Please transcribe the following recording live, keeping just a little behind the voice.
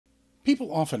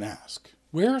People often ask,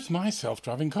 where's my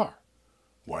self-driving car?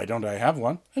 Why don't I have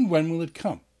one, and when will it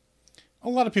come? A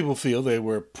lot of people feel they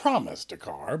were promised a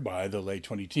car by the late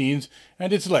 20-teens,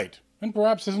 and it's late, and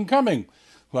perhaps isn't coming,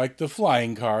 like the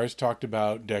flying cars talked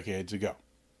about decades ago.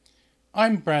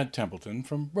 I'm Brad Templeton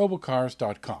from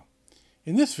Robocars.com.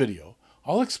 In this video,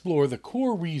 I'll explore the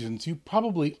core reasons you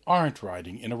probably aren't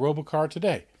riding in a robocar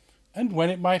today, and when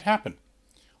it might happen.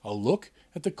 I'll look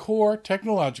at the core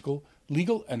technological,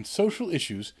 legal, and social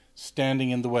issues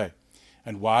standing in the way,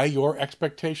 and why your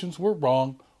expectations were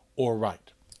wrong or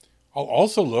right. I'll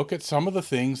also look at some of the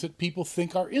things that people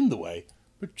think are in the way,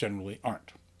 but generally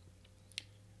aren't.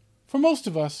 For most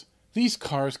of us, these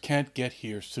cars can't get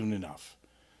here soon enough.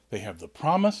 They have the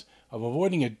promise of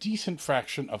avoiding a decent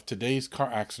fraction of today's car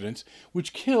accidents,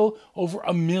 which kill over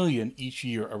 1 million each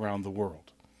year around the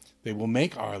world. They will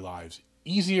make our lives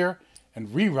easier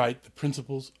and rewrite the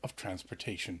principles of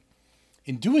transportation.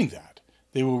 In doing that,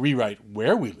 they will rewrite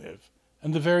where we live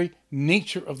and the very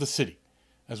nature of the city,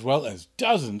 as well as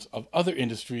dozens of other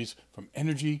industries from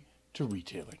energy to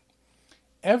retailing.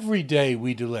 Every day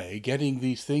we delay getting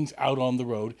these things out on the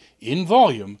road in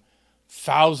volume,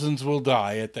 thousands will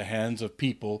die at the hands of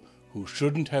people who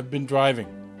shouldn't have been driving.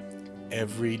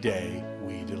 Every day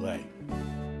we delay.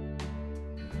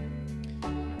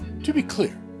 To be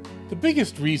clear, the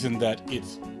biggest reason that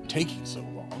it's taking so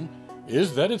long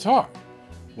is that it's hard.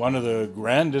 One of the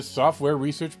grandest software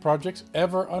research projects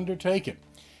ever undertaken.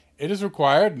 It has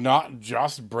required not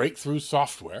just breakthrough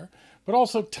software, but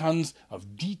also tons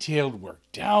of detailed work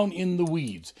down in the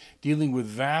weeds, dealing with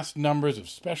vast numbers of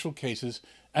special cases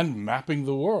and mapping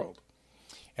the world.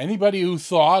 Anybody who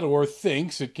thought or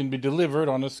thinks it can be delivered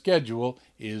on a schedule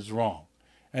is wrong,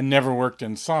 and never worked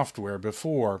in software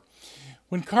before.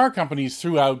 When car companies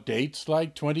threw out dates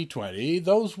like 2020,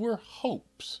 those were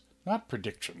hopes, not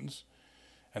predictions.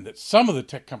 And that some of the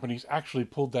tech companies actually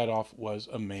pulled that off was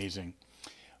amazing.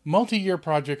 Multi-year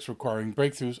projects requiring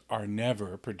breakthroughs are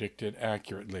never predicted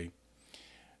accurately.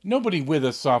 Nobody with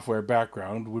a software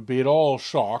background would be at all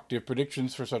shocked if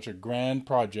predictions for such a grand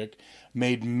project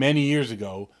made many years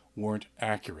ago weren't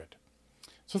accurate.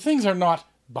 So things are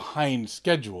not behind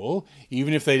schedule,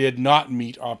 even if they did not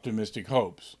meet optimistic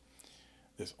hopes.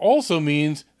 This also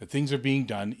means that things are being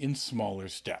done in smaller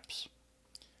steps.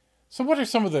 So what are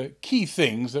some of the key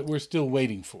things that we're still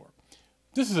waiting for?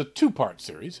 This is a two-part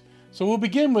series, so we'll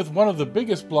begin with one of the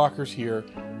biggest blockers here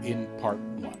in part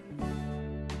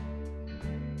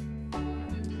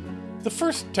 1. The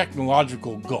first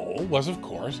technological goal was, of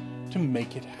course, to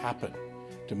make it happen,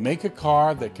 to make a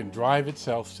car that can drive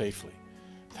itself safely.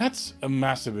 That's a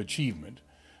massive achievement,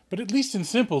 but at least in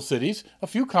simple cities, a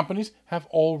few companies have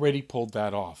already pulled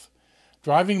that off.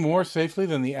 Driving more safely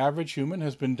than the average human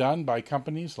has been done by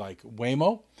companies like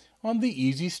Waymo on the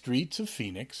easy streets of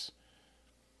Phoenix.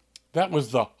 That was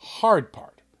the hard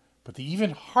part, but the even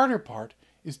harder part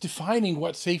is defining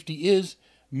what safety is,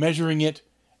 measuring it,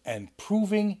 and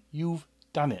proving you've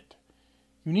done it.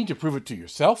 You need to prove it to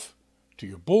yourself, to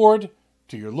your board,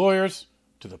 to your lawyers,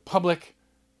 to the public,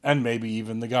 and maybe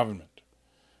even the government.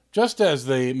 Just as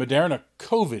the Moderna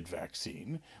COVID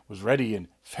vaccine was ready in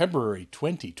February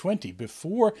 2020,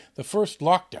 before the first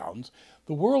lockdowns,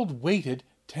 the world waited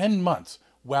 10 months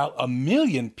while 1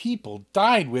 million people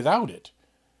died without it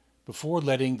before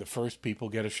letting the first people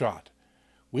get a shot.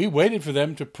 We waited for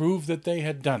them to prove that they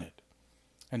had done it.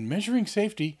 And measuring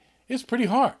safety is pretty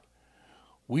hard.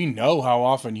 We know how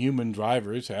often human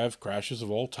drivers have crashes of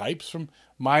all types, from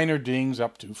minor dings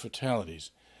up to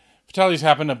fatalities. Fatalities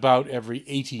happen about every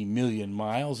 80 million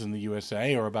miles in the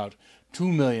USA, or about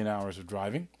 2 million hours of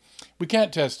driving. We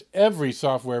can't test every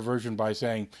software version by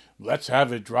saying, let's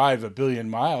have it drive 1 billion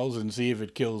miles and see if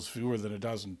it kills fewer than a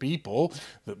dozen people,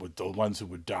 the ones who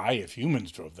would die if humans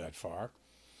drove that far.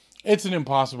 It's an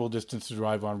impossible distance to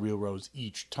drive on real roads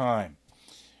each time.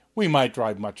 We might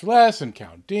drive much less and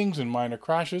count dings and minor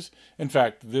crashes. In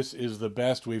fact, this is the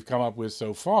best we've come up with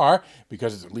so far,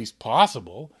 because it's at least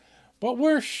possible. But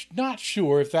we're not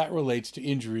sure if that relates to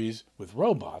injuries with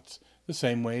robots the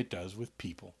same way it does with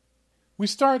people. We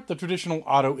start the traditional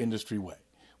auto industry way.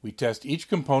 We test each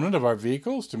component of our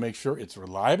vehicles to make sure it's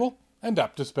reliable and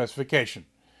up to specification.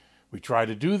 We try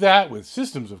to do that with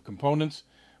systems of components,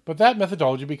 but that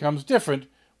methodology becomes different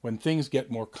when things get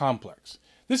more complex.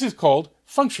 This is called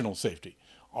functional safety.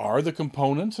 Are the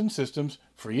components and systems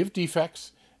free of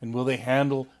defects, and will they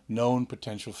handle known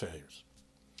potential failures?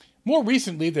 More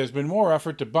recently, there's been more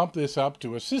effort to bump this up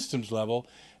to a systems level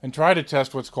and try to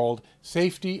test what's called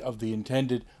safety of the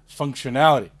intended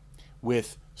functionality.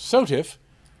 With SOTIF,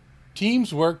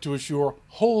 teams work to assure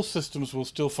whole systems will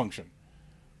still function,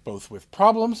 both with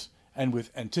problems and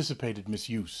with anticipated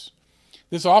misuse.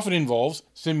 This often involves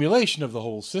simulation of the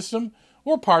whole system,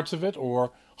 or parts of it,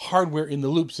 or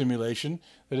hardware-in-the-loop simulation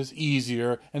that is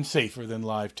easier and safer than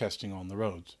live testing on the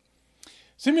roads.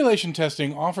 Simulation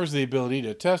testing offers the ability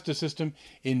to test a system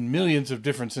in millions of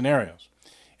different scenarios.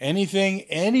 Anything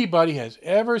anybody has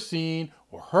ever seen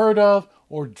or heard of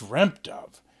or dreamt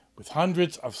of, with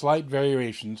hundreds of slight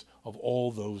variations of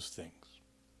all those things.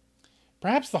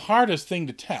 Perhaps the hardest thing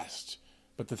to test,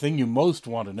 but the thing you most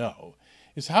want to know,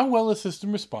 is how well a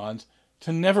system responds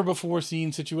to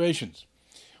never-before-seen situations.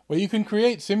 Well, you can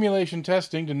create simulation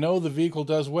testing to know the vehicle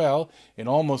does well in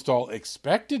almost all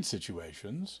expected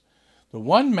situations. The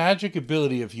one magic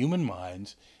ability of human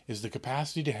minds is the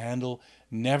capacity to handle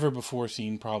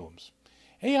never-before-seen problems.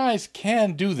 AIs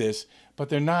can do this, but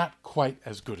they're not quite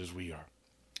as good as we are.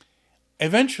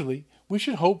 Eventually, we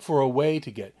should hope for a way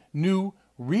to get new,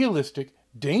 realistic,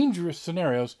 dangerous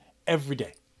scenarios every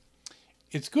day.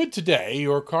 It's good today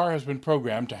your car has been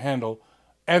programmed to handle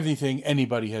everything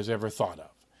anybody has ever thought of.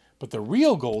 But the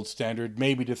real gold standard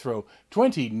may be to throw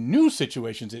 20 new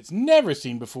situations it's never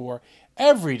seen before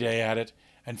every day at it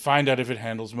and find out if it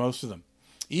handles most of them.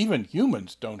 Even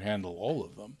humans don't handle all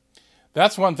of them.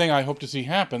 That's one thing I hope to see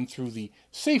happen through the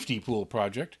Safety Pool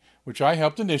project, which I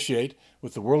helped initiate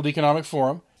with the World Economic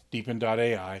Forum,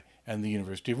 Deepin.ai, and the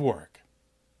University of Warwick.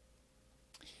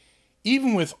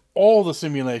 Even with all the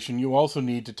simulation, you also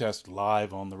need to test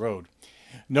live on the road.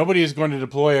 Nobody is going to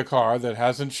deploy a car that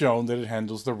hasn't shown that it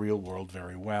handles the real world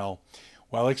very well.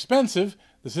 While expensive,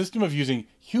 the system of using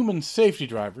human safety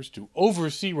drivers to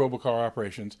oversee robocar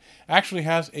operations actually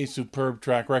has a superb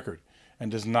track record and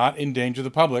does not endanger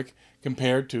the public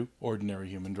compared to ordinary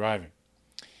human driving.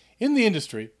 In the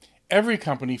industry, every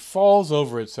company falls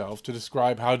over itself to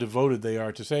describe how devoted they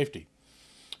are to safety.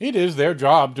 It is their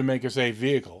job to make a safe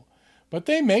vehicle, but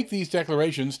they make these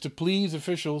declarations to please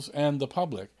officials and the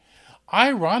public.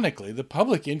 Ironically, the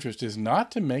public interest is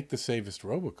not to make the safest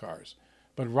robocars,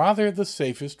 but rather the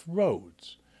safest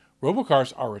roads.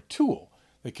 Robocars are a tool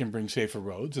that can bring safer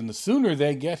roads, and the sooner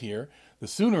they get here, the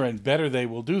sooner and better they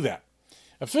will do that.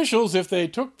 Officials, if they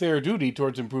took their duty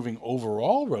towards improving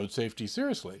overall road safety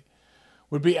seriously,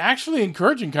 would be actually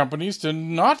encouraging companies to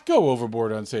not go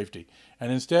overboard on safety,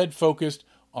 and instead focused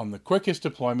on the quickest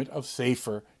deployment of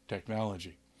safer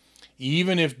technology.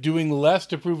 Even if doing less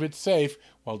to prove it's safe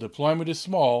while deployment is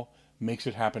small makes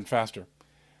it happen faster.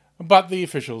 But the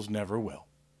officials never will.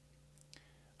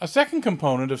 A second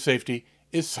component of safety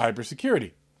is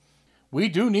cybersecurity. We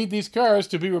do need these cars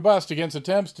to be robust against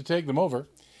attempts to take them over.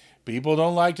 People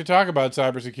don't like to talk about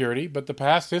cybersecurity, but the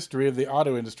past history of the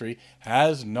auto industry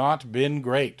has not been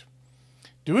great.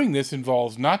 Doing this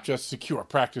involves not just secure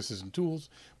practices and tools,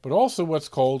 but also what's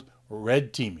called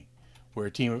red teaming, where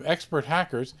a team of expert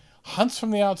hackers hunts from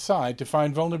the outside to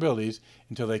find vulnerabilities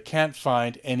until they can't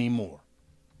find any more.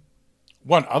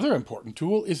 One other important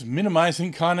tool is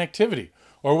minimizing connectivity,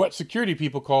 or what security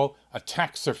people call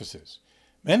attack surfaces.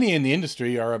 Many in the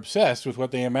industry are obsessed with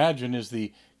what they imagine is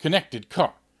the connected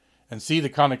car, and see the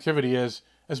connectivity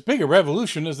as big a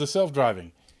revolution as the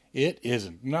self-driving. It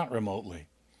isn't, not remotely.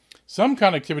 Some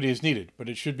connectivity is needed, but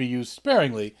it should be used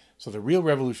sparingly so the real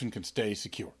revolution can stay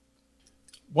secure.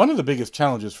 One of the biggest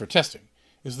challenges for testing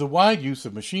is the wide use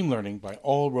of machine learning by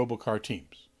all robocar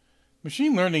teams.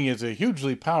 Machine learning is a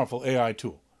hugely powerful AI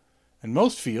tool, and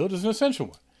most feel it is an essential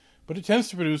one, but it tends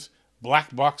to produce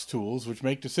black box tools which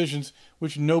make decisions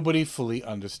which nobody fully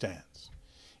understands.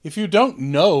 If you don't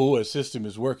know a system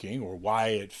is working, or why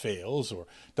it fails, or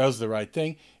does the right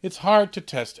thing, it's hard to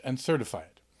test and certify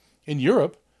it. In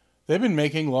Europe, they've been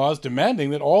making laws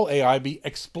demanding that all AI be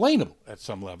explainable at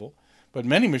some level, but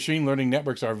many machine learning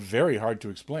networks are very hard to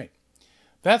explain.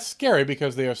 That's scary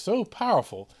because they are so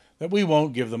powerful that we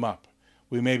won't give them up.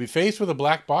 We may be faced with a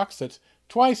black box that's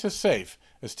twice as safe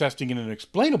as testing in an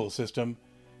explainable system,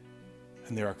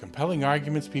 and there are compelling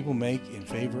arguments people make in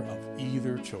favor of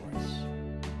either choice.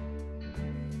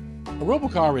 A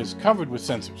robocar is covered with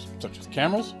sensors, such as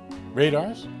cameras,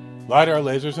 radars, LiDAR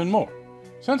lasers, and more.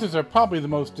 Sensors are probably the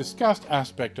most discussed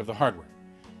aspect of the hardware,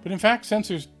 but in fact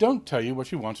sensors don't tell you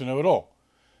what you want to know at all.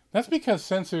 That's because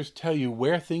sensors tell you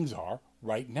where things are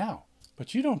right now,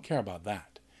 but you don't care about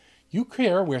that. You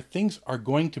care where things are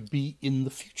going to be in the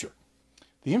future.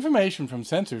 The information from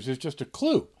sensors is just a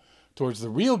clue towards the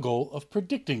real goal of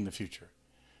predicting the future.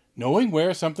 Knowing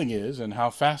where something is and how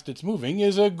fast it's moving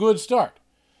is a good start,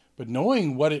 but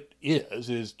knowing what it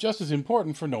is just as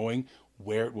important for knowing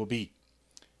where it will be.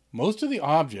 Most of the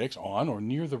objects on or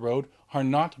near the road are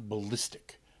not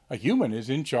ballistic. A human is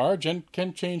in charge and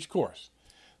can change course.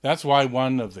 That's why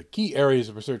one of the key areas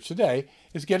of research today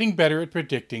is getting better at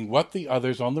predicting what the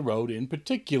others on the road, in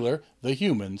particular the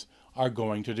humans, are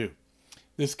going to do.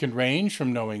 This can range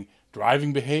from knowing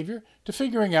driving behavior to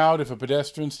figuring out if a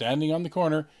pedestrian standing on the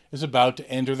corner is about to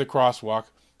enter the crosswalk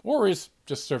or is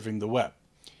just surfing the web.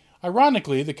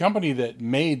 Ironically, the company that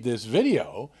made this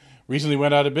video recently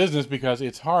went out of business because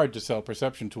it's hard to sell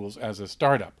perception tools as a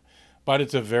startup, but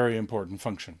it's a very important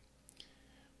function.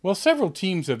 Well, several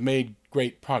teams have made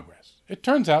great progress. It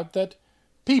turns out that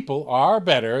people are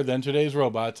better than today's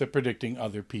robots at predicting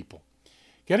other people.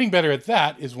 Getting better at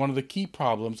that is one of the key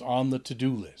problems on the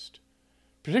to-do list,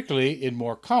 particularly in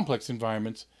more complex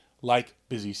environments like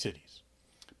busy cities.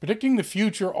 Predicting the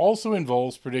future also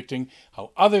involves predicting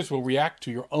how others will react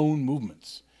to your own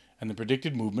movements and the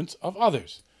predicted movements of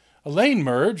others. A lane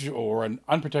merge or an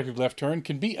unprotected left turn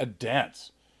can be a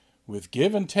dance with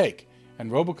give and take,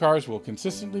 and robocars will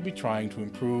consistently be trying to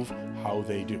improve how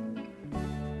they do.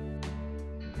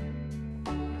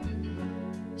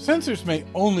 Sensors may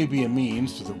only be a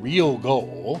means to the real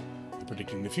goal,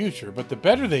 predicting the future, but the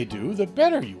better they do, the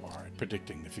better you are at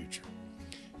predicting the future.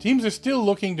 Teams are still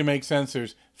looking to make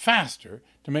sensors faster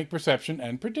to make perception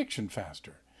and prediction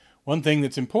faster. One thing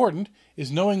that's important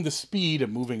is knowing the speed of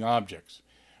moving objects.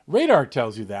 Radar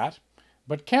tells you that,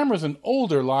 but cameras and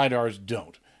older LiDARs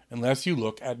don't, unless you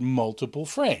look at multiple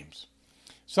frames.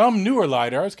 Some newer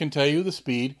LiDARs can tell you the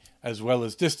speed as well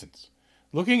as distance.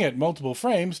 Looking at multiple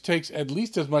frames takes at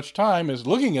least as much time as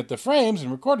looking at the frames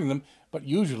and recording them, but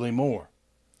usually more.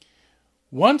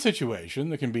 One situation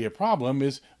that can be a problem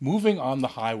is moving on the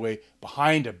highway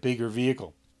behind a bigger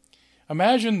vehicle.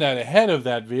 Imagine that ahead of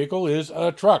that vehicle is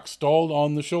a truck stalled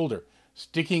on the shoulder,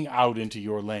 sticking out into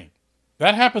your lane.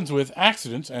 That happens with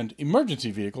accidents and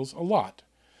emergency vehicles a lot.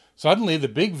 Suddenly, the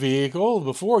big vehicle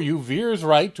before you veers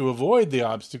right to avoid the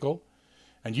obstacle,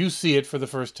 and you see it for the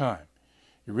first time.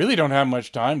 You really don't have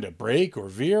much time to brake or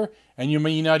veer, and you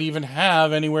may not even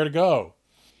have anywhere to go.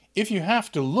 If you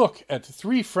have to look at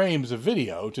 3 frames of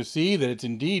video to see that it's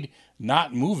indeed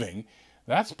not moving,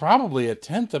 that's probably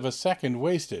 1/10 of a second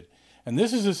wasted, and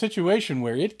this is a situation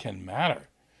where it can matter.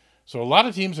 So a lot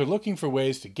of teams are looking for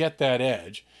ways to get that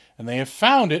edge, and they have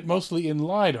found it mostly in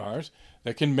LiDARs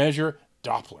that can measure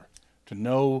Doppler to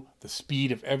know the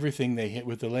speed of everything they hit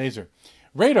with the laser.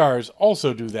 Radars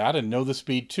also do that and know the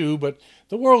speed too, but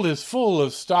the world is full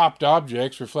of stopped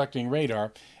objects reflecting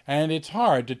radar, and it's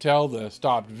hard to tell the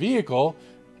stopped vehicle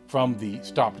from the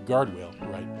stopped guardrail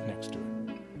right next to it.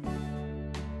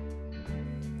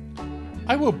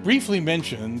 I will briefly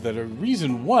mention that a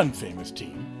reason one famous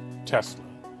team, Tesla,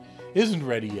 isn't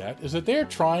ready yet is that they're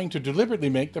trying to deliberately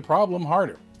make the problem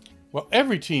harder. While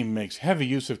every team makes heavy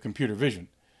use of computer vision,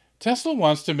 Tesla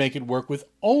wants to make it work with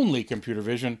only computer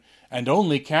vision and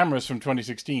only cameras from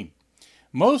 2016.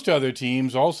 Most other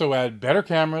teams also add better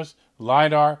cameras,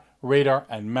 LiDAR, radar,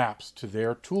 and maps to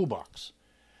their toolbox.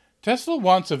 Tesla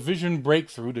wants a vision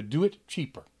breakthrough to do it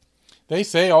cheaper. They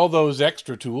say all those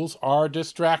extra tools are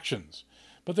distractions,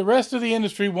 but the rest of the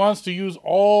industry wants to use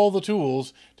all the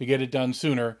tools to get it done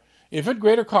sooner, if at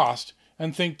greater cost,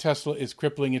 and think Tesla is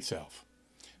crippling itself.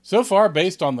 So far,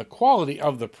 based on the quality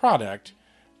of the product,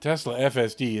 Tesla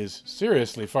FSD is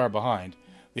seriously far behind.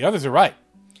 The others are right,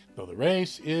 though the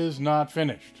race is not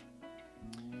finished.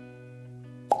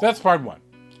 That's part 1.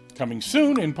 Coming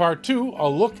soon in part 2,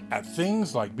 I'll look at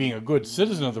things like being a good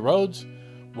citizen of the roads,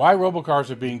 why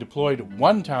robocars are being deployed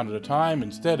one town at a time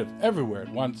instead of everywhere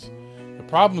at once, the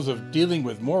problems of dealing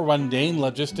with more mundane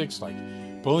logistics like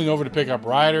pulling over to pick up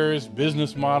riders,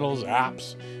 business models,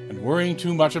 apps, and worrying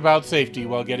too much about safety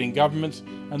while getting governments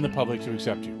and the public to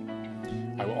accept you.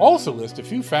 I will also list a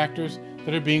few factors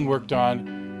that are being worked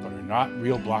on but are not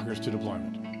real blockers to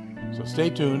deployment. So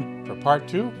stay tuned for part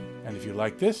 2, and if you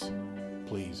like this,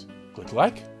 please click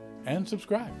like and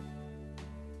subscribe.